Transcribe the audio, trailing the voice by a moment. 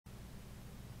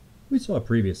We saw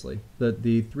previously that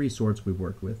the three sorts we've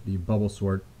worked with, the bubble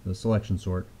sort, the selection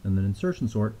sort, and the insertion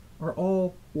sort, are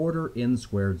all order n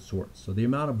squared sorts. So the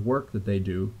amount of work that they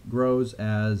do grows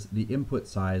as the input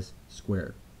size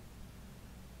squared.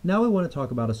 Now we want to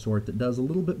talk about a sort that does a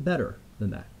little bit better than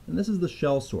that, and this is the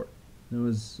shell sort. It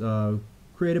was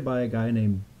created by a guy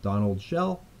named Donald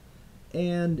Shell,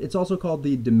 and it's also called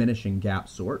the diminishing gap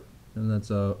sort, and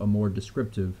that's a more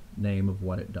descriptive name of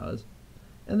what it does.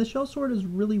 And the shell sort is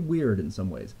really weird in some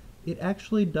ways. It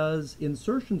actually does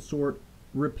insertion sort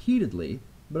repeatedly,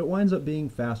 but it winds up being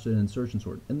faster than insertion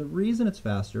sort. And the reason it's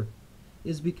faster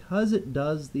is because it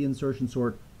does the insertion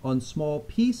sort on small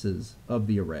pieces of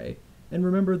the array. And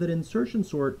remember that insertion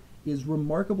sort is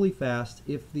remarkably fast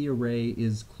if the array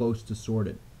is close to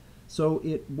sorted. So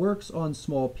it works on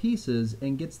small pieces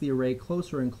and gets the array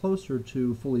closer and closer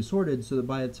to fully sorted, so that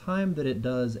by the time that it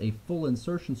does a full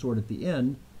insertion sort at the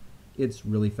end, it's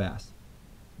really fast.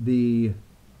 You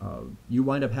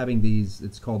wind up having these,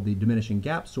 it's called the diminishing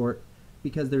gap sort,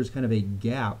 because there's kind of a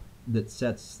gap that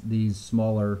sets these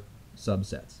smaller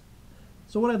subsets.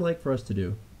 So what I'd like for us to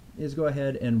do is go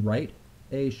ahead and write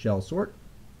a shell sort.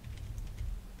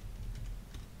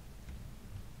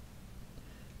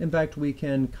 In fact, we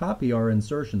can copy our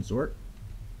insertion sort.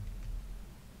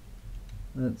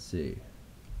 Let's see.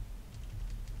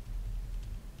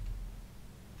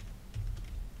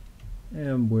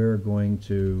 And we're going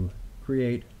to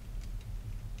create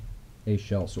a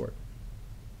shell sort.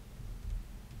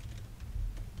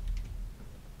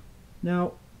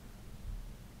 Now,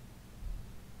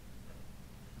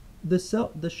 the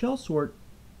shell sort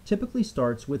typically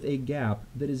starts with a gap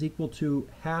that is equal to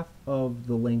half of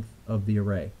the length of the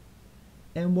array.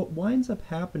 And what winds up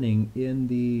happening in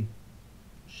the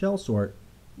shell sort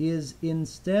is,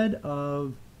 instead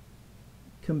of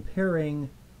comparing,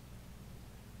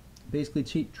 basically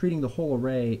treating the whole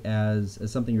array as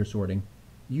something you're sorting,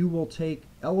 you will take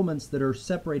elements that are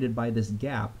separated by this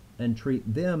gap and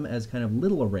treat them as kind of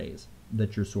little arrays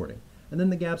that you're sorting. And then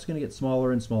the gap's going to get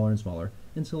smaller and smaller and smaller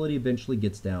until it eventually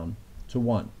gets down to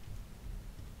 1.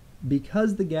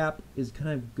 Because the gap is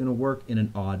kind of going to work in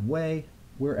an odd way,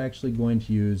 we're actually going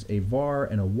to use a var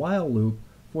and a while loop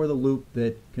for the loop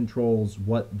that controls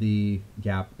what the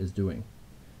gap is doing.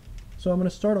 So I'm going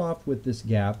to start off with this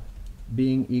gap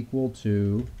being equal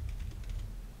to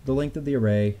the length of the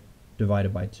array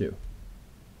divided by 2.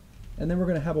 And then we're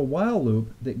going to have a while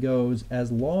loop that goes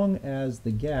as long as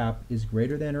the gap is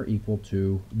greater than or equal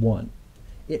to 1.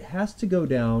 It has to go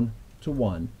down to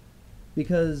 1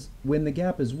 because when the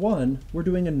gap is 1, we're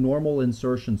doing a normal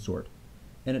insertion sort.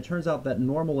 And it turns out that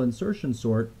normal insertion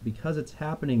sort, because it's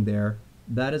happening there,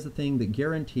 that is the thing that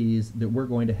guarantees that we're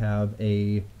going to have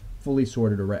a fully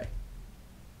sorted array.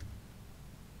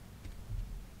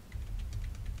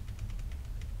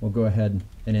 We'll go ahead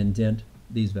and indent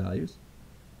these values.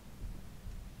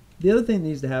 The other thing that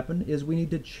needs to happen is we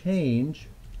need to change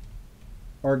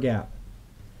our gap.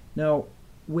 Now,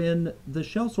 when the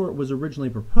shell sort was originally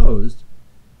proposed,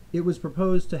 it was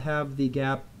proposed to have the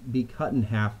gap be cut in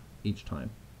half each time.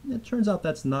 It turns out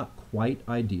that's not quite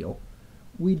ideal.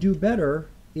 We do better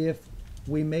if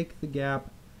we make the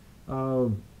gap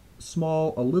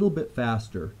small a little bit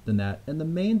faster than that. And the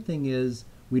main thing is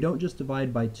we don't just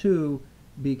divide by 2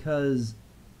 because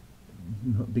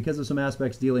of some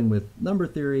aspects dealing with number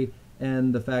theory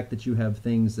and the fact that you have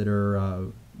things that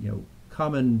are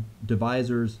common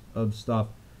divisors of stuff,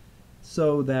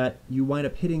 so that you wind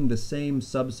up hitting the same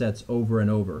subsets over and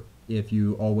over if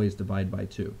you always divide by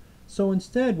 2. So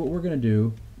instead, what we're going to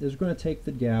do is we're going to take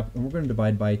the gap and we're going to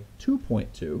divide by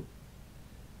 2.2,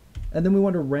 and then we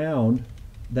want to round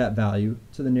that value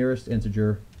to the nearest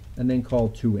integer and then call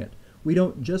toInt. We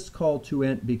don't just call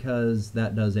toInt because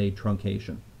that does a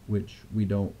truncation, which we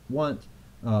don't want.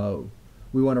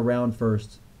 We want to round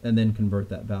first and then convert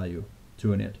that value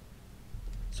to an int.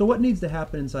 So what needs to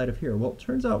happen inside of here? Well, it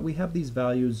turns out we have these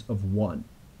values of 1.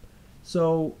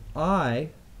 So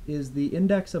I is the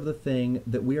index of the thing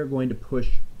that we are going to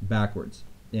push backwards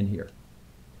in here.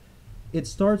 It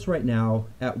starts right now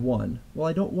at 1. Well,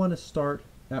 I don't want to start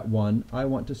at 1. I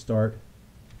want to start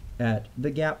at the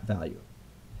gap value.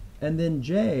 And then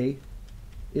j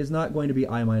is not going to be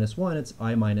I minus 1, it's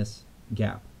I minus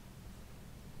gap.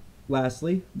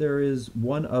 Lastly, there is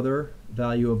one other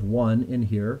value of 1 in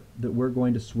here that we're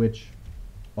going to switch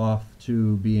off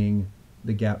to being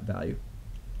the gap value.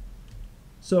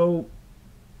 So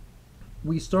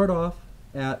we start off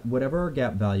at whatever our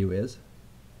gap value is,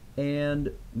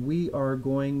 and we are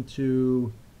going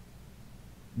to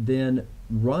then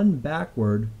run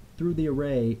backward through the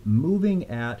array, moving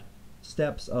at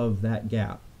steps of that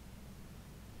gap.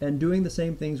 and doing the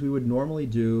same things we would normally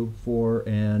do for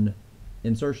an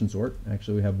insertion sort.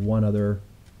 Actually, we have one other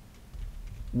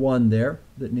one there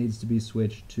that needs to be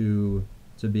switched to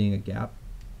being a gap.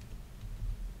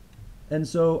 And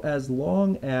so as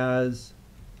long as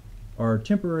our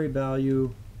temporary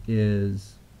value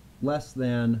is less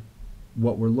than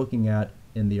what we're looking at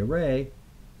in the array,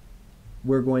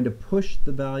 we're going to push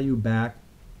the value back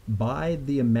by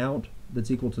the amount that's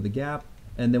equal to the gap,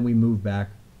 and then we move back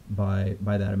by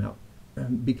that amount.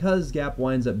 Because gap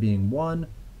winds up being 1,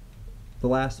 the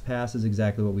last pass is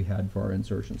exactly what we had for our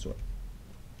insertion sort.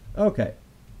 Okay,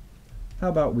 how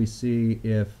about we see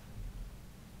if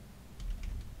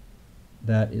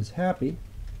that is happy.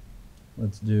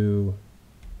 Let's do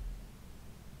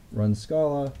run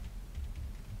Scala.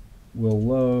 We'll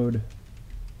load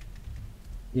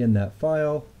in that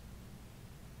file.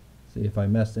 See if I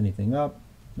messed anything up.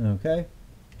 Okay.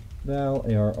 Val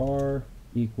arr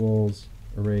equals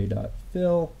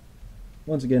array.fill.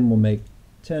 Once again, we'll make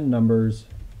 10 numbers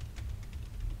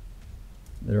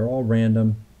that are all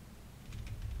random.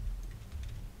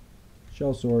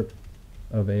 Shell sort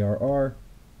of arr.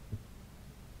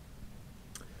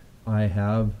 I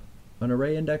have an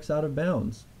array index out of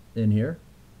bounds in here,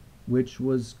 which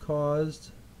was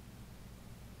caused,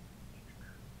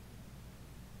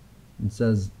 it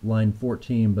says line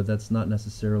 14, but that's not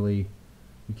necessarily,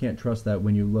 you can't trust that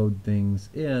when you load things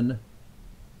in.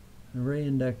 Array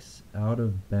index out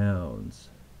of bounds.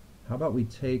 How about we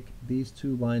take these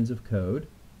 2 lines of code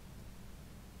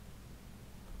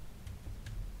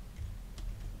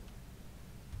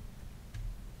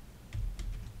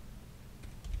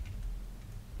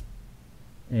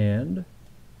and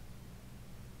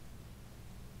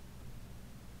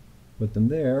put them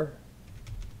there.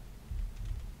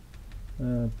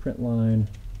 Print line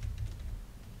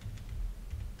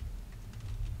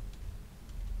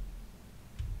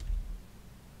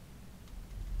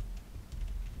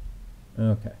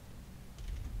okay.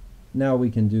 Now we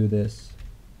can do this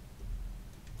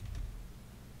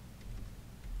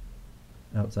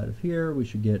outside of here. We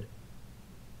should get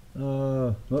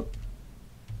val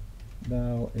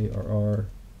arr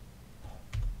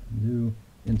new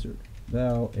insert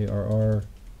val arr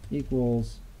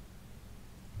equals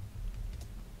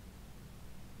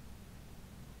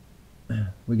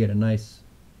we get a nice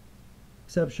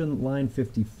exception, line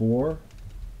 54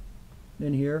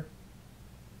 in here.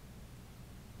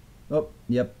 Oh,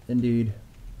 yep, indeed.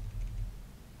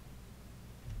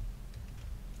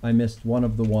 I missed one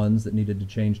of the ones that needed to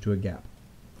change to a gap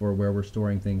for where we're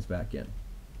storing things back in.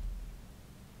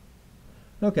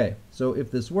 Okay, so if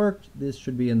this worked, this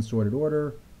should be in sorted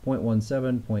order.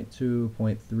 0.17, 0.2,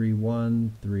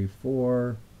 0.31,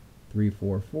 34,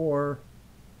 344,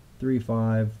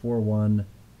 35, 41,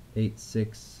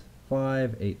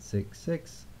 865,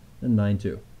 866, and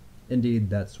 92. Indeed,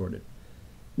 that's sorted.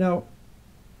 Now,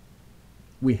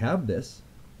 we have this.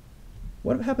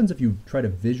 What happens if you try to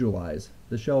visualize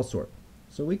the shell sort?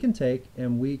 So we can take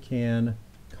and we can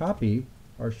copy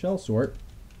our shell sort,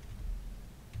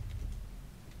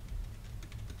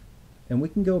 and we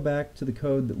can go back to the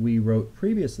code that we wrote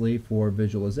previously for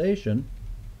visualization,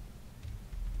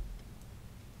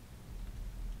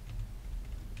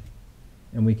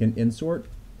 and we can insert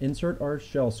our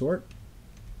shell sort.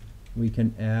 We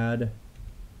can add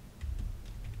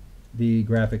the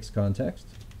graphics context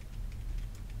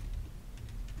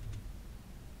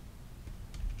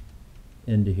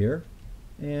into here,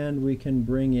 and we can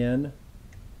bring in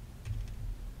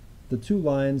the 2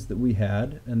 lines that we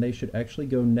had, and they should actually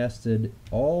go nested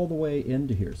all the way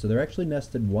into here. So they're actually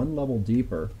nested 1 level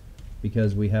deeper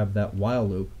because we have that while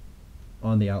loop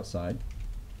on the outside.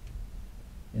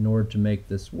 In order to make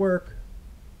this work,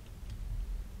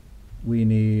 we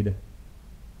need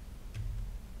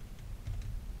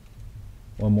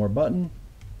one more button,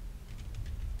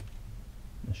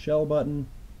 a shell button.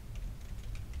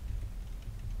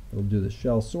 It'll do the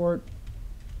shell sort.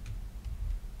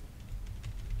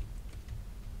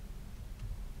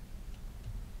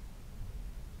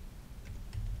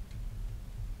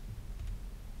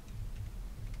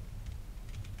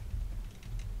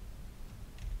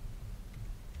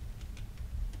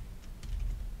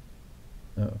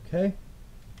 Okay.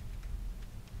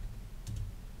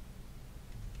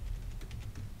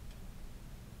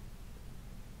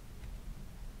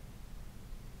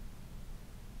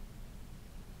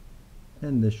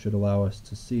 And this should allow us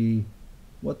to see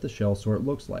what the shell sort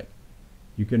looks like.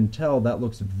 You can tell that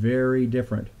looks very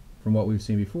different from what we've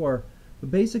seen before,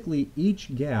 but basically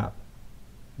each gap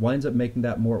winds up making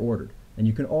that more ordered. And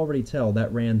you can already tell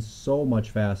that ran so much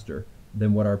faster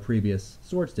than what our previous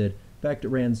sorts did. In fact, it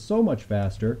ran so much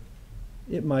faster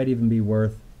it might even be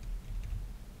worth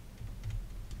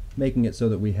making it so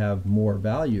that we have more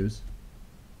values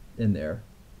in there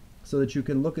so that you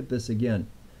can look at this again.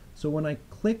 So when I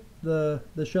click the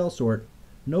shell sort,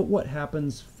 note what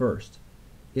happens first.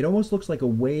 It almost looks like a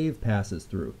wave passes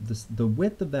through. The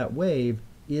width of that wave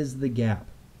is the gap.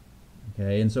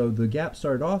 Okay, and so the gap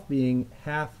started off being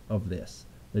half of this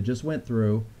that just went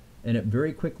through, and it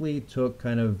very quickly took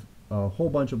kind of a whole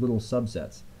bunch of little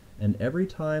subsets. And every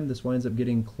time this winds up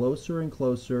getting closer and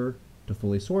closer to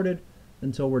fully sorted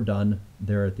until we're done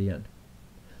there at the end.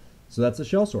 So that's a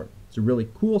shell sort. It's a really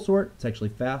cool sort. It's actually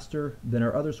faster than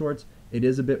our other sorts. It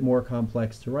is a bit more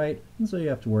complex to write, and so you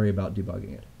have to worry about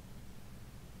debugging it.